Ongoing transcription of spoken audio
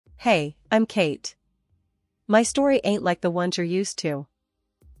Hey, I'm Kate. My story ain't like the ones you're used to.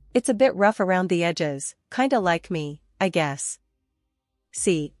 It's a bit rough around the edges, kinda like me, I guess.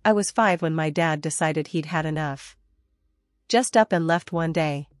 See, I was 5 when my dad decided he'd had enough. Just up and left one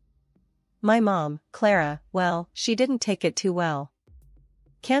day. My mom, Clara, well, she didn't take it too well.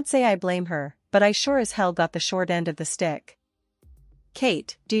 Can't say I blame her, but I sure as hell got the short end of the stick.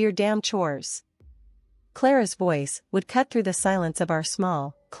 Kate, do your damn chores. Clara's voice would cut through the silence of our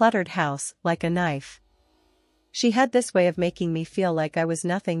small, cluttered house like a knife. She had this way of making me feel like I was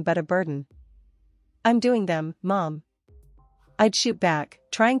nothing but a burden. I'm doing them, Mom. I'd shoot back,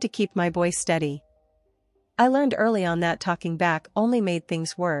 trying to keep my voice steady. I learned early on that talking back only made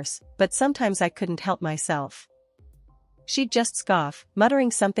things worse, but sometimes I couldn't help myself. She'd just scoff,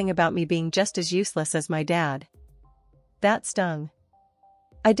 muttering something about me being just as useless as my dad. That stung.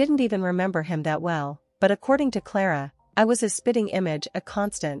 I didn't even remember him that well. But according to Clara, I was his spitting image, a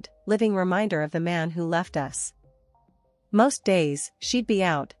constant, living reminder of the man who left us. Most days, she'd be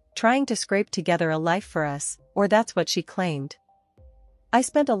out, trying to scrape together a life for us, or that's what she claimed. I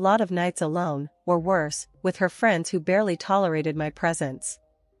spent a lot of nights alone, or worse, with her friends who barely tolerated my presence.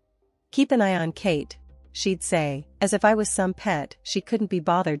 Keep an eye on Kate, she'd say, as if I was some pet she couldn't be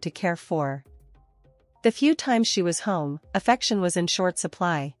bothered to care for. The few times she was home, affection was in short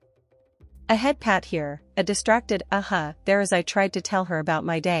supply. A head pat here, a distracted there as I tried to tell her about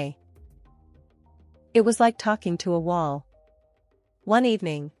my day. It was like talking to a wall. One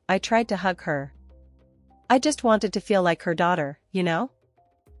evening, I tried to hug her. I just wanted to feel like her daughter, you know?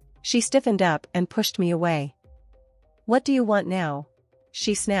 She stiffened up and pushed me away. What do you want now?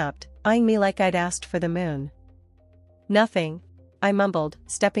 She snapped, eyeing me like I'd asked for the moon. Nothing, I mumbled,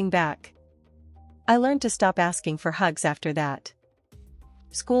 stepping back. I learned to stop asking for hugs after that.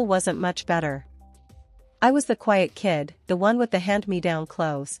 School wasn't much better. I was the quiet kid, the one with the hand-me-down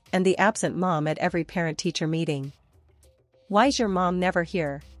clothes, and the absent mom at every parent-teacher meeting. Why's your mom never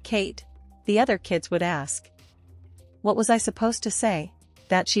here, Kate? The other kids would ask. What was I supposed to say?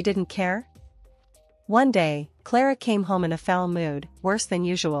 That she didn't care? One day, Clara came home in a foul mood, worse than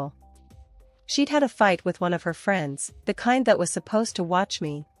usual. She'd had a fight with one of her friends, the kind that was supposed to watch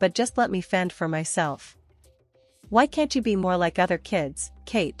me, but just let me fend for myself. Why can't you be more like other kids,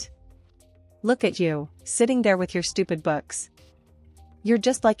 Kate? Look at you, sitting there with your stupid books. You're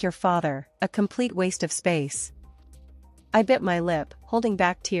just like your father, a complete waste of space. I bit my lip, holding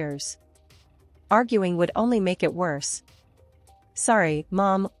back tears. Arguing would only make it worse. Sorry,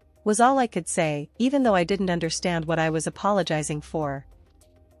 Mom, was all I could say, even though I didn't understand what I was apologizing for.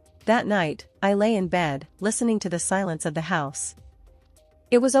 That night, I lay in bed, listening to the silence of the house.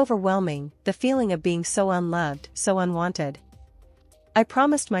 It was overwhelming, the feeling of being so unloved, so unwanted. I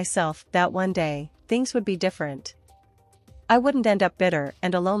promised myself that one day, things would be different. I wouldn't end up bitter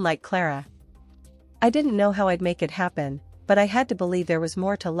and alone like Clara. I didn't know how I'd make it happen, but I had to believe there was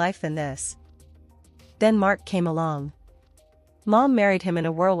more to life than this. Then Mark came along. Mom married him in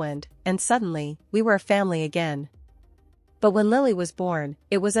a whirlwind, and suddenly, we were a family again. But when Lily was born,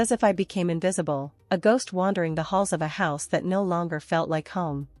 it was as if I became invisible, a ghost wandering the halls of a house that no longer felt like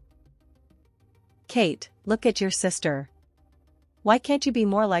home. Kate, look at your sister. Why can't you be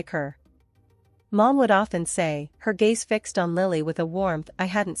more like her? Mom would often say, her gaze fixed on Lily with a warmth I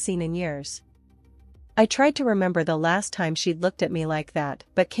hadn't seen in years. I tried to remember the last time she'd looked at me like that,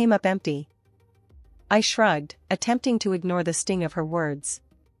 but came up empty. I shrugged, attempting to ignore the sting of her words.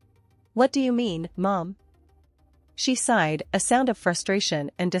 What do you mean, Mom? She sighed, a sound of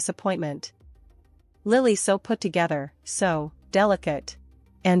frustration and disappointment. Lily's so put together, so delicate.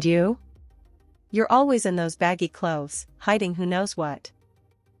 And you? You're always in those baggy clothes, hiding who knows what.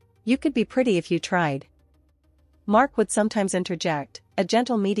 You could be pretty if you tried. Mark would sometimes interject, a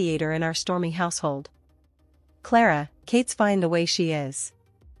gentle mediator in our stormy household. Clara, Kate's fine the way she is.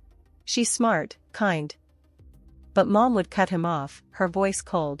 She's smart, kind. But Mom would cut him off, her voice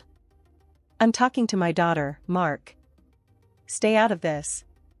cold. I'm talking to my daughter, Mark. Stay out of this.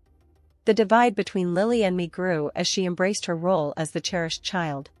 The divide between Lily and me grew as she embraced her role as the cherished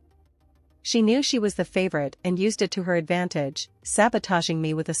child. She knew she was the favorite and used it to her advantage, sabotaging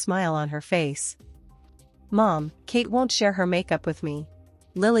me with a smile on her face. Mom, Kate won't share her makeup with me.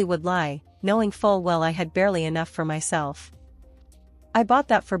 Lily would lie, knowing full well I had barely enough for myself. I bought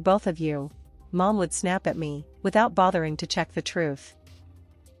that for both of you, Mom would snap at me, without bothering to check the truth.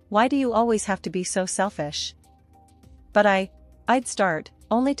 Why do you always have to be so selfish? But I'd start,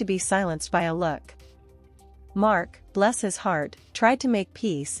 only to be silenced by a look. Mark, bless his heart, tried to make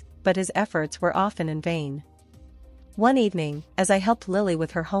peace, but his efforts were often in vain. One evening, as I helped Lily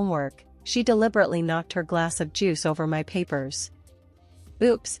with her homework, she deliberately knocked her glass of juice over my papers.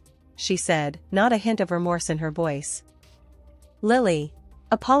 Oops, she said, not a hint of remorse in her voice. Lily,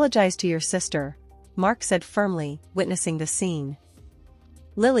 apologize to your sister, Mark said firmly, witnessing the scene.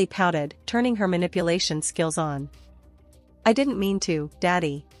 Lily pouted, turning her manipulation skills on. I didn't mean to,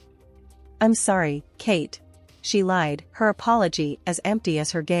 Daddy. I'm sorry, Kate. She lied, her apology as empty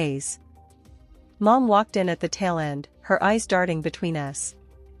as her gaze. Mom walked in at the tail end, her eyes darting between us.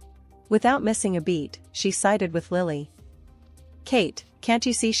 Without missing a beat, she sided with Lily. Kate, can't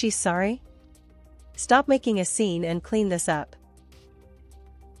you see she's sorry? Stop making a scene and clean this up.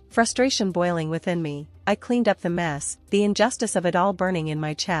 Frustration boiling within me, I cleaned up the mess, the injustice of it all burning in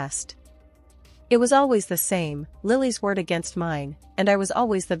my chest. It was always the same, Lily's word against mine, and I was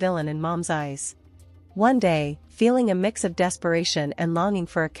always the villain in Mom's eyes. One day, feeling a mix of desperation and longing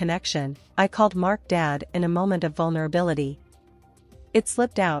for a connection, I called Mark Dad in a moment of vulnerability. It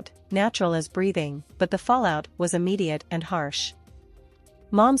slipped out, natural as breathing, but the fallout was immediate and harsh.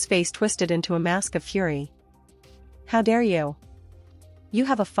 Mom's face twisted into a mask of fury. How dare you? You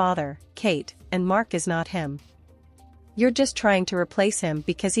have a father, Kate, and Mark is not him. You're just trying to replace him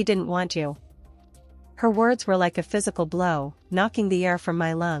because he didn't want you. Her words were like a physical blow, knocking the air from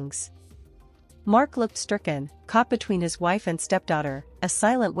my lungs. Mark looked stricken, caught between his wife and stepdaughter, a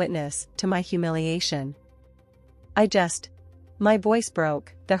silent witness to my humiliation. My voice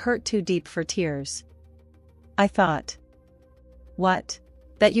broke, the hurt too deep for tears. I thought. What?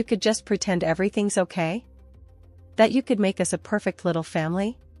 That you could just pretend everything's okay? That you could make us a perfect little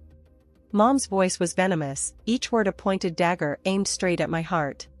family? Mom's voice was venomous, each word a pointed dagger aimed straight at my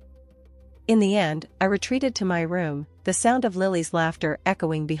heart. In the end, I retreated to my room, the sound of Lily's laughter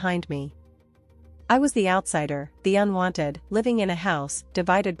echoing behind me. I was the outsider, the unwanted, living in a house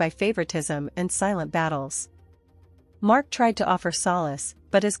divided by favoritism and silent battles. Mark tried to offer solace,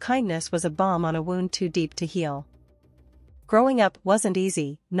 but his kindness was a balm on a wound too deep to heal. Growing up wasn't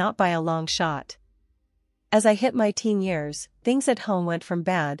easy, not by a long shot. As I hit my teen years, things at home went from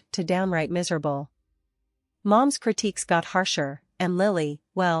bad to downright miserable. Mom's critiques got harsher, and Lily,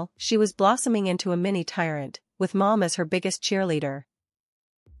 well, she was blossoming into a mini tyrant, with Mom as her biggest cheerleader.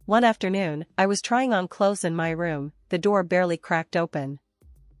 One afternoon, I was trying on clothes in my room, the door barely cracked open.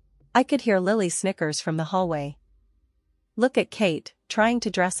 I could hear Lily's snickers from the hallway. Look at Kate, trying to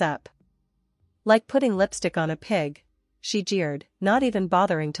dress up. Like putting lipstick on a pig, she jeered, not even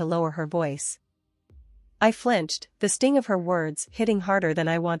bothering to lower her voice. I flinched, the sting of her words hitting harder than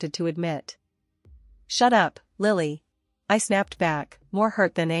I wanted to admit. Shut up, Lily. I snapped back, more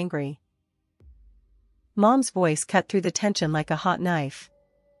hurt than angry. Mom's voice cut through the tension like a hot knife.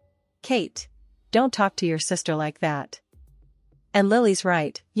 Kate, don't talk to your sister like that. And Lily's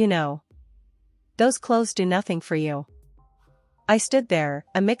right, you know. Those clothes do nothing for you. I stood there,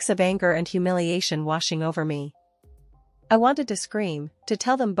 a mix of anger and humiliation washing over me. I wanted to scream, to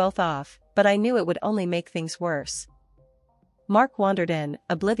tell them both off, but I knew it would only make things worse. Mark wandered in,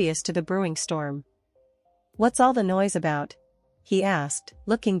 oblivious to the brewing storm. What's all the noise about? He asked,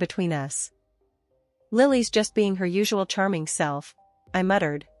 looking between us. Lily's just being her usual charming self, I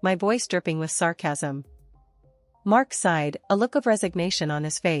muttered, my voice dripping with sarcasm. Mark sighed, a look of resignation on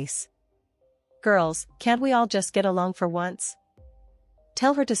his face. Girls, can't we all just get along for once?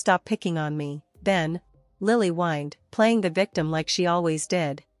 Tell her to stop picking on me, then, Lily whined, playing the victim like she always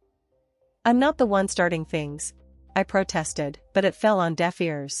did. I'm not the one starting things, I protested, but it fell on deaf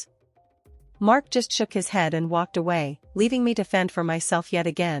ears. Mark just shook his head and walked away, leaving me to fend for myself yet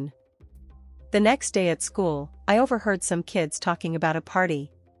again. The next day at school, I overheard some kids talking about a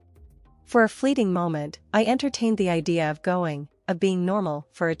party. For a fleeting moment, I entertained the idea of going, of being normal,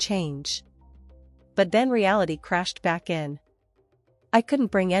 for a change. But then reality crashed back in. I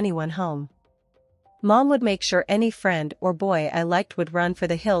couldn't bring anyone home. Mom would make sure any friend or boy I liked would run for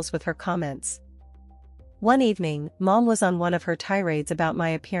the hills with her comments. One evening, Mom was on one of her tirades about my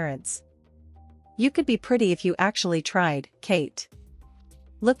appearance. You could be pretty if you actually tried, Kate.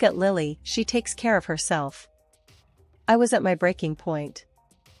 Look at Lily, she takes care of herself. I was at my breaking point.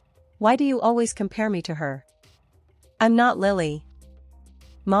 Why do you always compare me to her? I'm not Lily.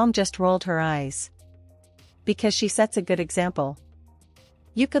 Mom just rolled her eyes. Because she sets a good example.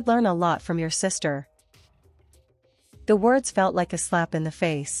 You could learn a lot from your sister. The words felt like a slap in the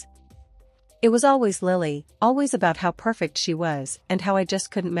face. It was always Lily, always about how perfect she was and how I just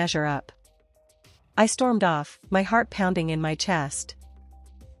couldn't measure up. I stormed off, my heart pounding in my chest.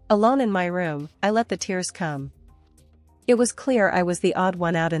 Alone in my room, I let the tears come. It was clear I was the odd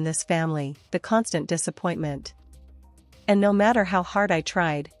one out in this family, the constant disappointment. And no matter how hard I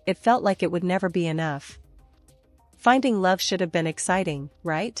tried, it felt like it would never be enough. Finding love should have been exciting,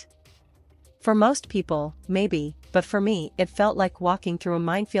 right? For most people, maybe, but for me it felt like walking through a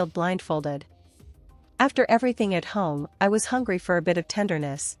minefield blindfolded. After everything at home, I was hungry for a bit of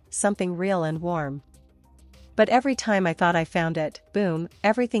tenderness, something real and warm. But every time I thought I found it, boom,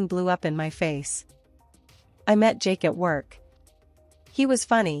 everything blew up in my face. I met Jake at work. He was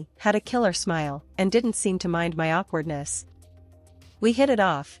funny, had a killer smile, and didn't seem to mind my awkwardness. We hit it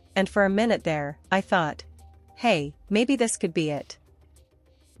off, and for a minute there, I thought, hey, maybe this could be it.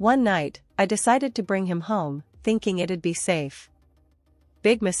 One night, I decided to bring him home, thinking it'd be safe.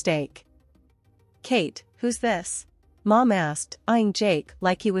 Big mistake. Kate, who's this? Mom asked, eyeing Jake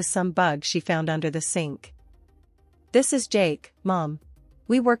like he was some bug she found under the sink. This is Jake, Mom.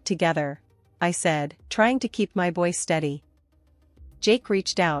 We work together, I said, trying to keep my voice steady. Jake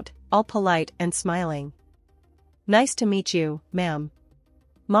reached out, all polite and smiling. Nice to meet you, ma'am.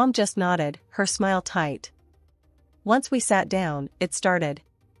 Mom just nodded, her smile tight. Once we sat down, it started.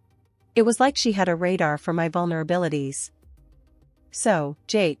 It was like she had a radar for my vulnerabilities. So,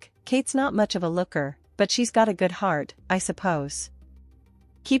 Jake, Kate's not much of a looker, but she's got a good heart, I suppose.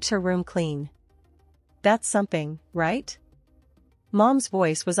 Keeps her room clean. That's something, right? Mom's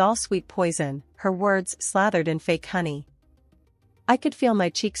voice was all sweet poison, her words slathered in fake honey. I could feel my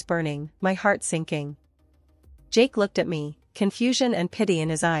cheeks burning, my heart sinking. Jake looked at me, confusion and pity in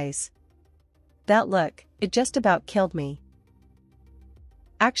his eyes. That look, it just about killed me.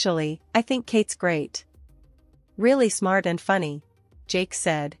 Actually, I think Kate's great. Really smart and funny, Jake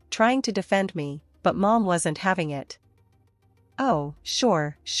said, trying to defend me, but Mom wasn't having it. Oh,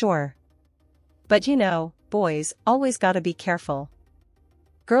 sure. But you know, boys always gotta be careful.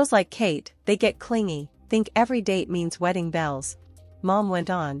 Girls like Kate, they get clingy, think every date means wedding bells. Mom went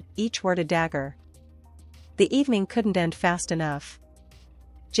on, each word a dagger. The evening couldn't end fast enough.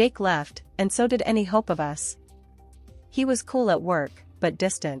 Jake left, and so did any hope of us. He was cool at work, but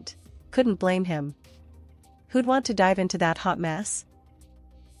distant. Couldn't blame him. Who'd want to dive into that hot mess?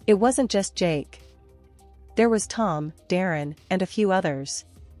 It wasn't just Jake. There was Tom, Darren, and a few others.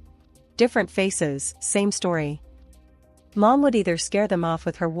 Different faces, same story. Mom would either scare them off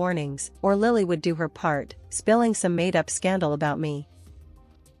with her warnings, or Lily would do her part, spilling some made-up scandal about me.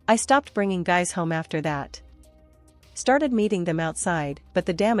 I stopped bringing guys home after that. Started meeting them outside, but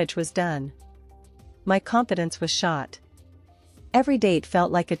the damage was done. My confidence was shot. Every date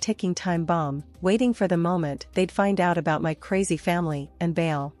felt like a ticking time bomb, waiting for the moment they'd find out about my crazy family and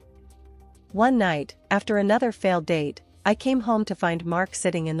bail. One night, after another failed date, I came home to find Mark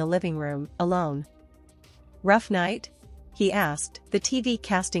sitting in the living room, alone. Rough night? He asked, the TV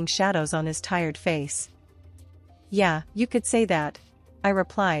casting shadows on his tired face. Yeah, you could say that, I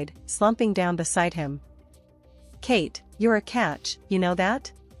replied, slumping down beside him. Kate, you're a catch, you know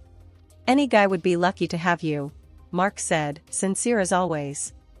that? Any guy would be lucky to have you, Mark said, sincere as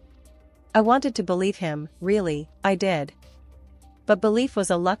always. I wanted to believe him, really, I did. But belief was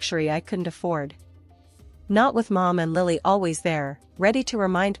a luxury I couldn't afford. Not with Mom and Lily always there, ready to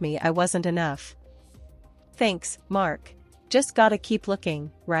remind me I wasn't enough. Thanks, Mark. Just gotta keep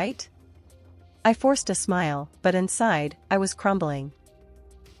looking, right? I forced a smile, but inside, I was crumbling.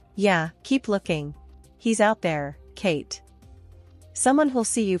 Yeah, keep looking. He's out there, Kate. Someone who'll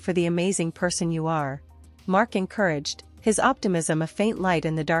see you for the amazing person you are, Mark encouraged, his optimism a faint light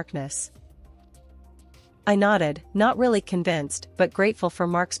in the darkness. I nodded, not really convinced, but grateful for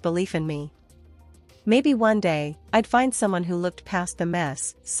Mark's belief in me. Maybe one day, I'd find someone who looked past the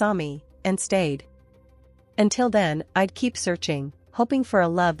mess, saw me, and stayed. Until then, I'd keep searching, hoping for a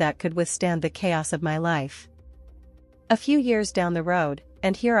love that could withstand the chaos of my life. A few years down the road,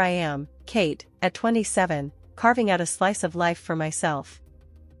 and here I am, Kate, at 27, carving out a slice of life for myself.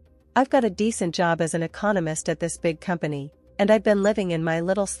 I've got a decent job as an economist at this big company, and I've been living in my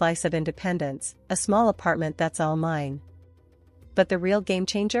little slice of independence, a small apartment that's all mine. But the real game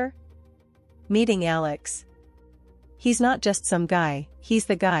changer? Meeting Alex. He's not just some guy, he's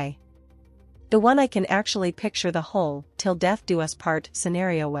the guy. The one I can actually picture the whole till death do us part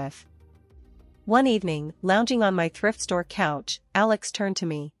scenario with. One evening, lounging on my thrift store couch, Alex turned to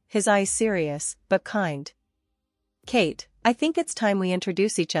me, his eyes serious, but kind. Kate, I think it's time we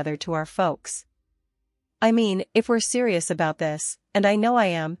introduce each other to our folks. I mean, if we're serious about this, and I know I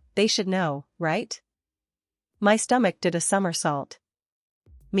am, they should know, right? My stomach did a somersault.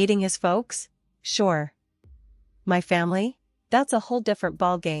 Meeting his folks? Sure. My family? That's a whole different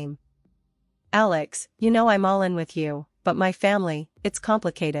ball game. Alex, you know I'm all in with you, but my family, it's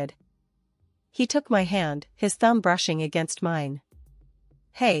complicated. He took my hand, his thumb brushing against mine.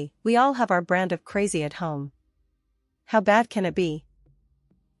 Hey, we all have our brand of crazy at home. How bad can it be?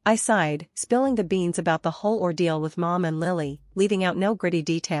 I sighed, spilling the beans about the whole ordeal with Mom and Lily, leaving out no gritty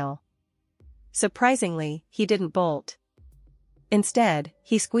detail. Surprisingly, he didn't bolt. Instead,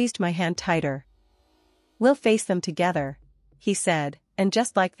 he squeezed my hand tighter. "We'll face them together," he said, and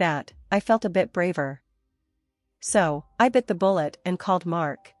just like that, I felt a bit braver. So, I bit the bullet and called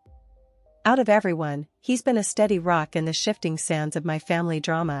Mark. Out of everyone, he's been a steady rock in the shifting sands of my family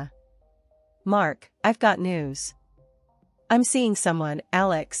drama. "Mark, I've got news. I'm seeing someone,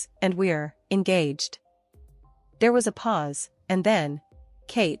 Alex, and we're engaged." There was a pause, and then,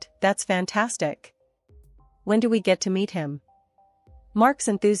 "Kate, that's fantastic. When do we get to meet him?" Mark's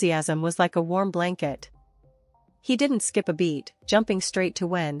enthusiasm was like a warm blanket. He didn't skip a beat, jumping straight to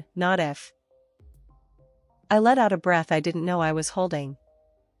when, not if. I let out a breath I didn't know I was holding.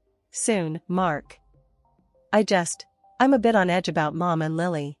 "Soon, Mark. I'm a bit on edge about Mom and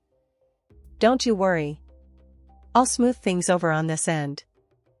Lily." "Don't you worry. I'll smooth things over on this end.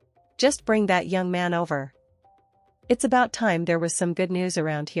 Just bring that young man over. It's about time there was some good news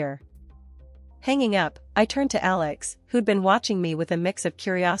around here." Hanging up, I turned to Alex, who'd been watching me with a mix of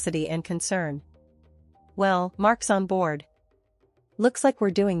curiosity and concern. "Well, Mark's on board. Looks like we're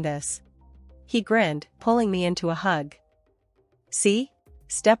doing this." He grinned, pulling me into a hug. "See?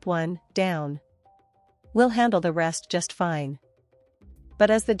 Step 1, down. We'll handle the rest just fine." But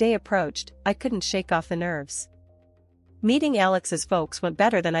as the day approached, I couldn't shake off the nerves. Meeting Alex's folks went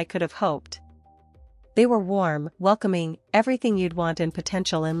better than I could have hoped. They were warm, welcoming, everything you'd want in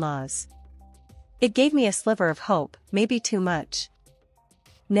potential in-laws. It gave me a sliver of hope, maybe too much.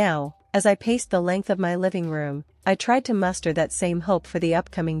 Now, as I paced the length of my living room, I tried to muster that same hope for the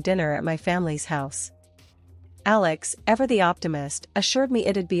upcoming dinner at my family's house. Alex, ever the optimist, assured me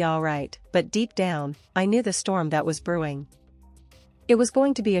it'd be all right, but deep down, I knew the storm that was brewing. It was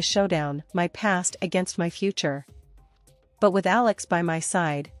going to be a showdown, my past against my future. But with Alex by my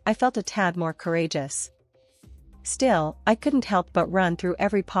side, I felt a tad more courageous. Still, I couldn't help but run through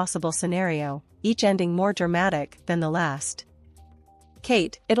every possible scenario, each ending more dramatic than the last.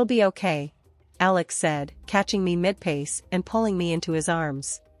 "Kate, it'll be okay," Alex said, catching me mid-pace and pulling me into his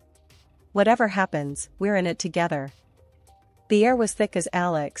arms. "Whatever happens, we're in it together." The air was thick as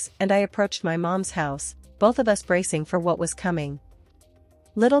Alex and I approached my mom's house, both of us bracing for what was coming.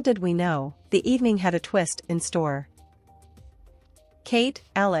 Little did we know, the evening had a twist in store. "Kate,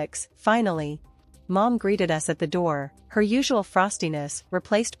 Alex, finally," Mom greeted us at the door, her usual frostiness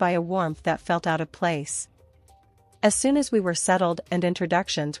replaced by a warmth that felt out of place. As soon as we were settled and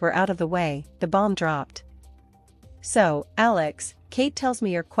introductions were out of the way, the bomb dropped. "So, Alex, Kate tells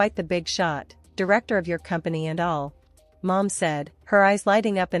me you're quite the big shot, director of your company and all," Mom said, her eyes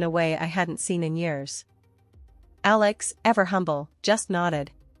lighting up in a way I hadn't seen in years. Alex, ever humble, just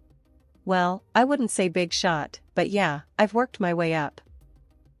nodded. "Well, I wouldn't say big shot, but yeah, I've worked my way up."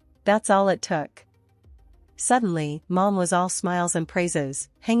 That's all it took. Suddenly, Mom was all smiles and praises,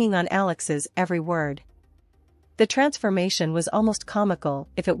 hanging on Alex's every word. The transformation was almost comical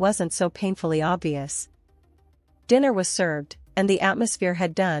if it wasn't so painfully obvious. Dinner was served, and the atmosphere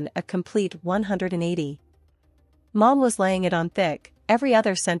had done a complete 180. Mom was laying it on thick, every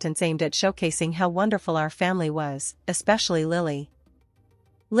other sentence aimed at showcasing how wonderful our family was, especially Lily.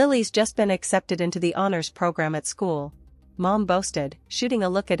 "Lily's just been accepted into the honors program at school," Mom boasted, shooting a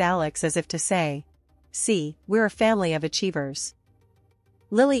look at Alex as if to say, "See, we're a family of achievers."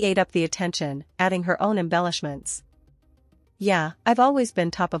 Lily ate up the attention, adding her own embellishments. "Yeah, I've always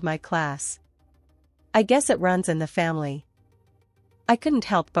been top of my class. I guess it runs in the family." I couldn't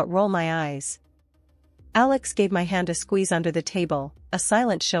help but roll my eyes. Alex gave my hand a squeeze under the table, a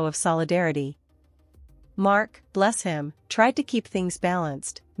silent show of solidarity. Mark, bless him, tried to keep things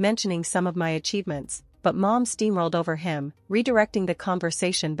balanced, mentioning some of my achievements, but Mom steamrolled over him, redirecting the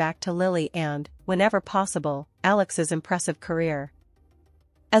conversation back to Lily and, whenever possible, Alex's impressive career.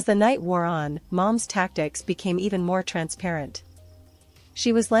 As the night wore on, Mom's tactics became even more transparent.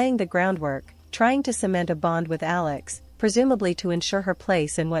 She was laying the groundwork, trying to cement a bond with Alex, presumably to ensure her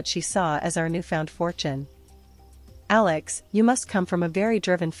place in what she saw as our newfound fortune. "Alex, you must come from a very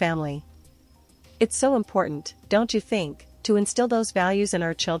driven family. It's so important, don't you think, to instill those values in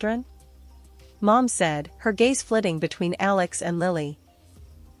our children?" Mom said, her gaze flitting between Alex and Lily.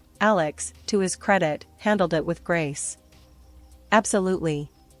 Alex, to his credit, handled it with grace. "Absolutely.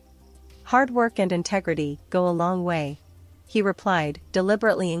 Hard work and integrity go a long way," he replied,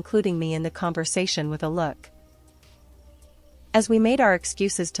 deliberately including me in the conversation with a look. As we made our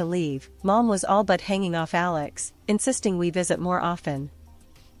excuses to leave, Mom was all but hanging off Alex, insisting we visit more often.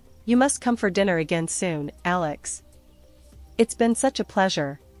 "You must come for dinner again soon, Alex. It's been such a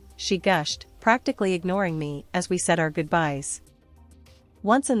pleasure," she gushed, practically ignoring me as we said our goodbyes.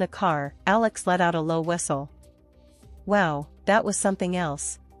 Once in the car, Alex let out a low whistle. Wow, that was something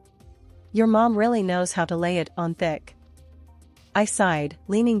else. Your mom really knows how to lay it on thick. I sighed,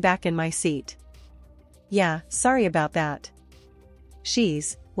 leaning back in my seat. Yeah, sorry about that. She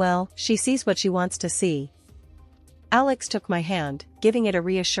sees what she wants to see. Alex took my hand, giving it a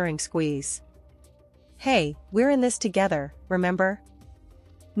reassuring squeeze. Hey, we're in this together, remember?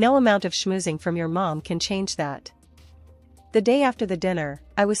 No amount of schmoozing from your mom can change that. The day after the dinner,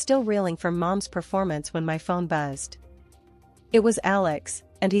 I was still reeling from Mom's performance when my phone buzzed. It was Alex,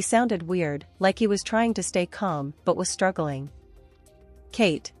 and he sounded weird, like he was trying to stay calm but was struggling.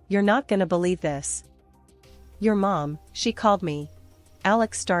 Kate, you're not gonna believe this. Your mom, she called me.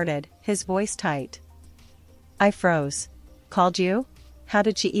 Alex started, his voice tight. I froze. Called you? How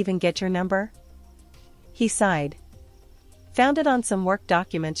did she even get your number? He sighed. Found it on some work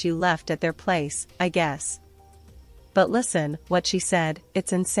documents you left at their place, I guess. But listen, what she said,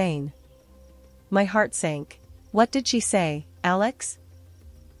 it's insane. My heart sank. What did she say, Alex?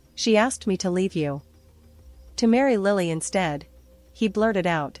 She asked me to leave you. To marry Lily instead. He blurted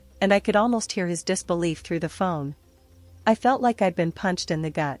out, and I could almost hear his disbelief through the phone. I felt like I'd been punched in the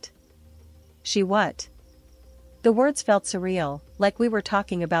gut. She what? The words felt surreal, like we were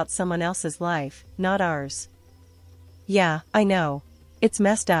talking about someone else's life, not ours. Yeah, I know. It's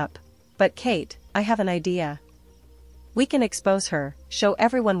messed up. But Kate, I have an idea. We can expose her, show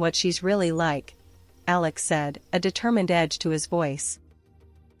everyone what she's really like, Alex said, a determined edge to his voice.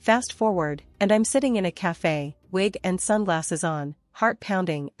 Fast forward, and I'm sitting in a cafe, wig and sunglasses on, heart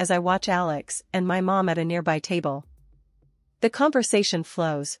pounding as I watch Alex and my mom at a nearby table. The conversation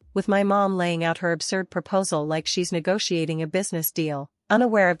flows, with my mom laying out her absurd proposal like she's negotiating a business deal,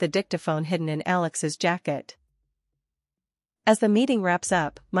 unaware of the dictaphone hidden in Alex's jacket. As the meeting wraps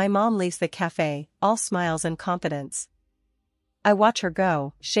up, my mom leaves the cafe, all smiles and confidence. I watch her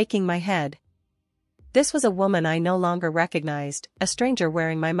go, shaking my head. This was a woman I no longer recognized, a stranger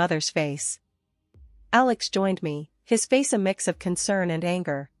wearing my mother's face. Alex joined me, his face a mix of concern and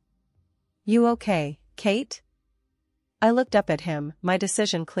anger. You okay, Kate? I looked up at him, my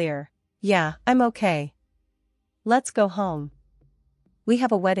decision clear. Yeah, I'm okay. Let's go home. We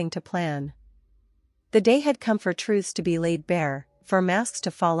have a wedding to plan. The day had come for truths to be laid bare, for masks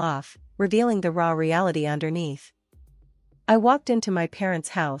to fall off, revealing the raw reality underneath. I walked into my parents'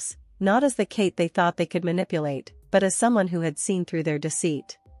 house, not as the Kate they thought they could manipulate, but as someone who had seen through their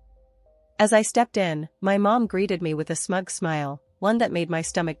deceit. As I stepped in, my mom greeted me with a smug smile, one that made my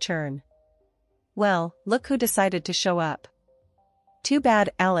stomach churn. Well, look who decided to show up. Too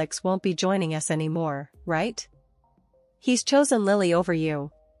bad Alex won't be joining us anymore, right? He's chosen Lily over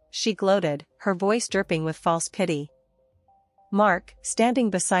you. She gloated, her voice dripping with false pity. Mark, standing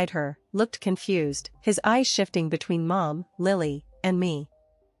beside her, looked confused, his eyes shifting between Mom, Lily, and me.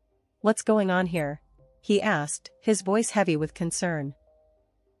 What's going on here? He asked, his voice heavy with concern.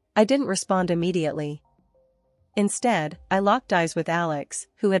 I didn't respond immediately. Instead, I locked eyes with Alex,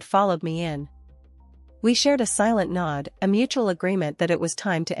 who had followed me in. We shared a silent nod, a mutual agreement that it was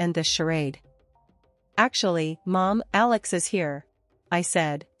time to end this charade. Actually, Mom, Alex is here, I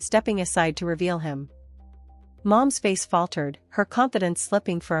said, stepping aside to reveal him. Mom's face faltered, her confidence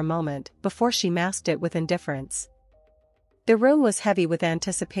slipping for a moment, before she masked it with indifference. The room was heavy with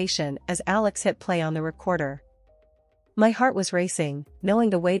anticipation as Alex hit play on the recorder. My heart was racing, knowing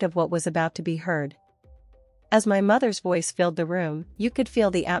the weight of what was about to be heard. As my mother's voice filled the room, you could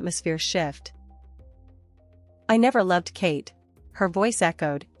feel the atmosphere shift. I never loved Kate. Her voice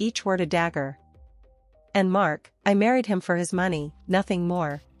echoed, each word a dagger. And Mark, I married him for his money, nothing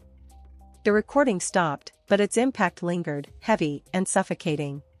more. The recording stopped, but its impact lingered, heavy and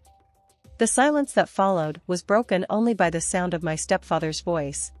suffocating. The silence that followed was broken only by the sound of my stepfather's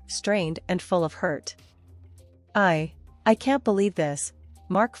voice, strained and full of hurt. I can't believe this,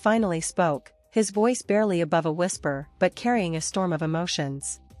 Mark finally spoke, his voice barely above a whisper but carrying a storm of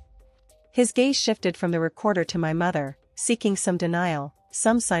emotions. His gaze shifted from the recorder to my mother, seeking some denial,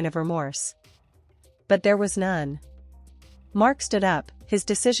 some sign of remorse. But there was none. Mark stood up, his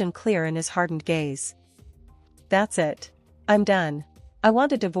decision clear in his hardened gaze. That's it. I'm done. I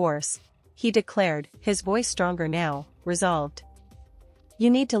want a divorce, he declared, his voice stronger now, resolved. You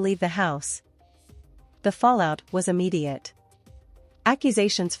need to leave the house. The fallout was immediate.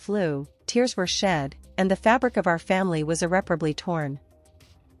 Accusations flew, tears were shed, and the fabric of our family was irreparably torn.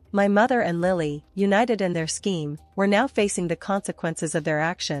 My mother and Lily, united in their scheme, were now facing the consequences of their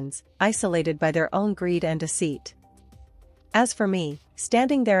actions, isolated by their own greed and deceit. As for me,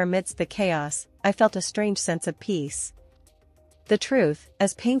 standing there amidst the chaos, I felt a strange sense of peace. The truth,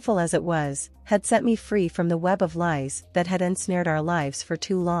 as painful as it was, had set me free from the web of lies that had ensnared our lives for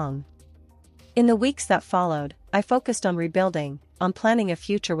too long. In the weeks that followed, I focused on rebuilding, on planning a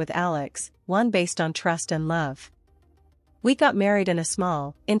future with Alex, one based on trust and love. We got married in a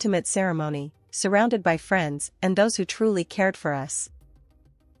small, intimate ceremony, surrounded by friends and those who truly cared for us.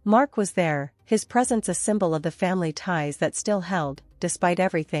 Mark was there, his presence a symbol of the family ties that still held, despite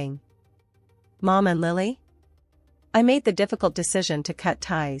everything. Mom and Lily? I made the difficult decision to cut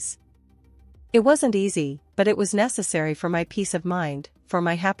ties. It wasn't easy, but it was necessary for my peace of mind, for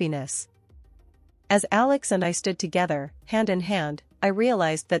my happiness. As Alex and I stood together, hand in hand, I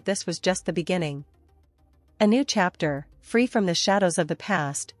realized that this was just the beginning. A new chapter, free from the shadows of the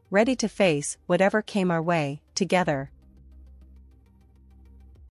past, ready to face whatever came our way, together.